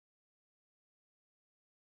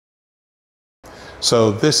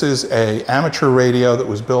So this is an amateur radio that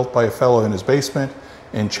was built by a fellow in his basement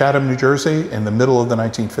in Chatham, New Jersey in the middle of the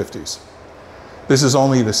 1950s. This is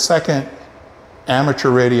only the second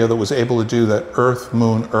amateur radio that was able to do that Earth,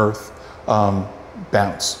 Moon, Earth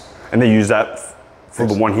bounce. And they use that for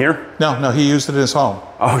the one here? No, he used it in his home.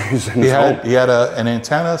 Oh, he used it in his home? He had an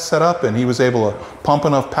antenna set up, and he was able to pump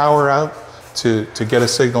enough power out to get a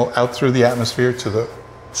signal out through the atmosphere to the...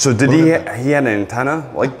 So did he had an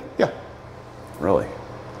antenna? Like? Yeah. Really?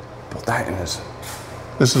 Built that in his...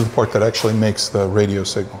 This is the part that actually makes the radio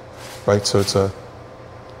signal, right? So it's a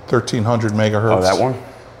 1300 megahertz. Oh, that one?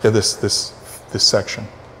 Yeah, this section.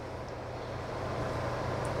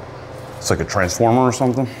 It's like a transformer or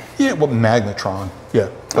something? Yeah, well, magnetron. Yeah,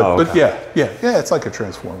 but yeah, it's like a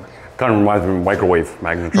transformer. Kind of reminds me of a microwave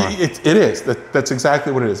magnetron. It is. That's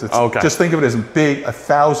exactly what it is. It's, okay. Just think of it as a big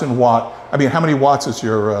 1,000 watt. I mean, how many watts is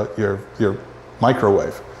your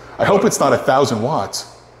microwave? I hope it's not 1,000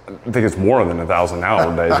 watts. I think it's more than 1,000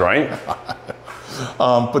 nowadays, right?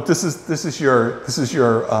 But this is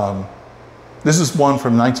one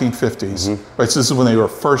from 1950s. Right. So this is when they were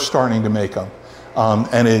first starting to make them.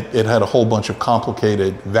 And it had a whole bunch of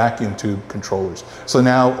complicated vacuum tube controllers. So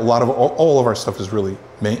now all of our stuff is really,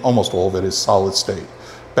 almost all of it is solid state.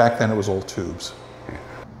 Back then it was all tubes.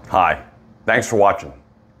 Hi, thanks for watching.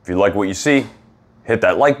 If you like what you see, hit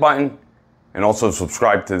that like button and also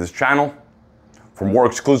subscribe to this channel. For more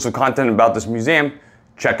exclusive content about this museum,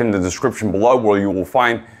 check in the description below where you will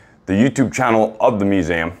find the YouTube channel of the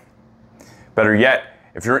museum. Better yet,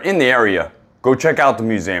 if you're in the area, go check out the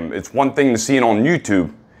museum. It's one thing to see it on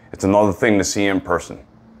YouTube, it's another thing to see it in person.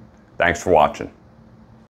 Thanks for watching.